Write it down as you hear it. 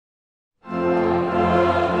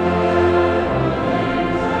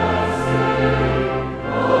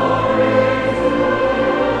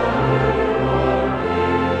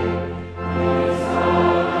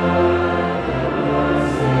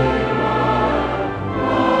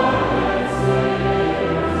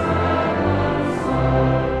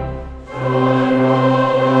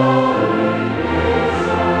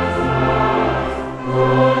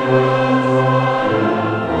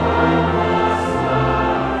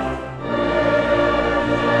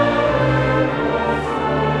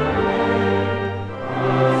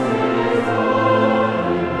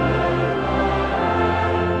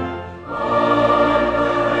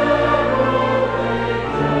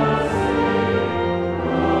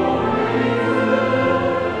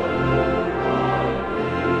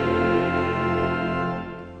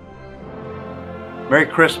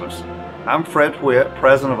Merry Christmas. I'm Fred Whitt,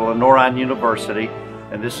 president of Lenoir-Rhyne University,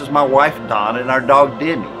 and this is my wife Donna and our dog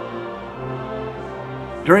Demi.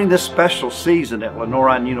 During this special season at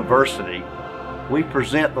Lenoir-Rhyne University, we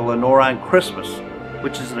present the Lenoir-Rhyne Christmas,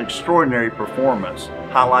 which is an extraordinary performance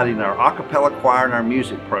highlighting our a cappella choir and our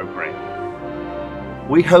music program.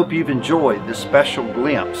 We hope you've enjoyed this special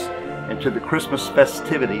glimpse into the Christmas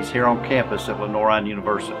festivities here on campus at Lenoir-Rhyne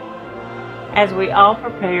University. As we all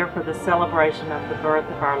prepare for the celebration of the birth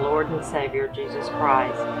of our Lord and Savior, Jesus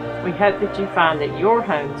Christ, we hope that you find that your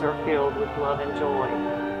homes are filled with love and joy.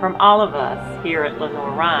 From all of us here at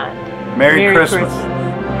Lenoir-Rhyne, Merry Christmas.